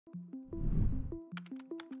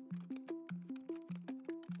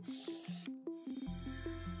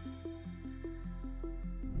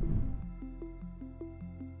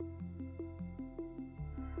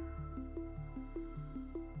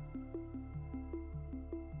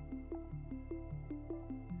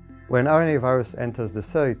When RNA virus enters the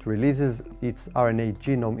cell, it releases its RNA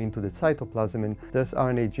genome into the cytoplasm, and those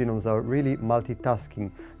RNA genomes are really multitasking.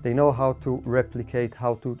 They know how to replicate,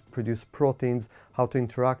 how to produce proteins, how to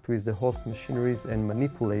interact with the host machineries and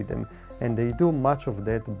manipulate them. And they do much of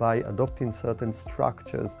that by adopting certain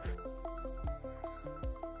structures.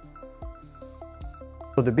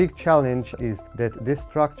 So the big challenge is that these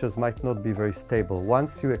structures might not be very stable.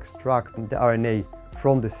 Once you extract the RNA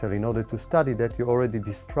from the cell in order to study that, you already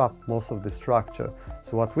disrupt most of the structure.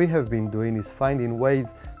 So what we have been doing is finding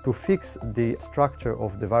ways to fix the structure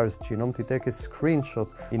of the virus genome, to take a screenshot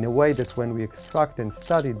in a way that when we extract and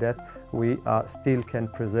study that, we still can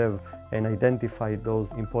preserve and identify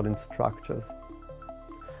those important structures.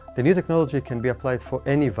 The new technology can be applied for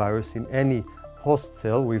any virus in any host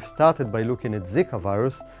cell. We've started by looking at Zika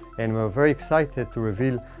virus, and we're very excited to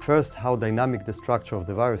reveal first how dynamic the structure of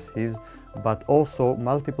the virus is, but also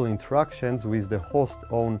multiple interactions with the host's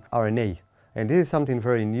own RNA. And this is something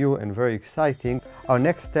very new and very exciting. Our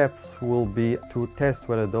next steps will be to test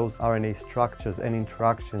whether those RNA structures and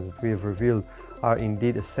interactions that we have revealed are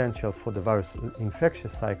indeed essential for the virus infection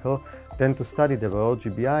cycle, then to study the biology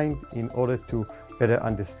behind in order to better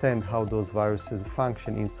understand how those viruses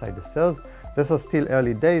function inside the cells. These are still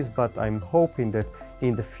early days, but I'm hoping that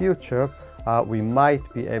in the future we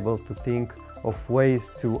might be able to think of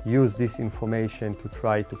ways to use this information to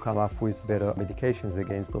try to come up with better medications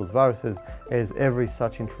against those viruses, as every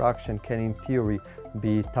such interaction can in theory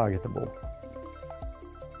be targetable.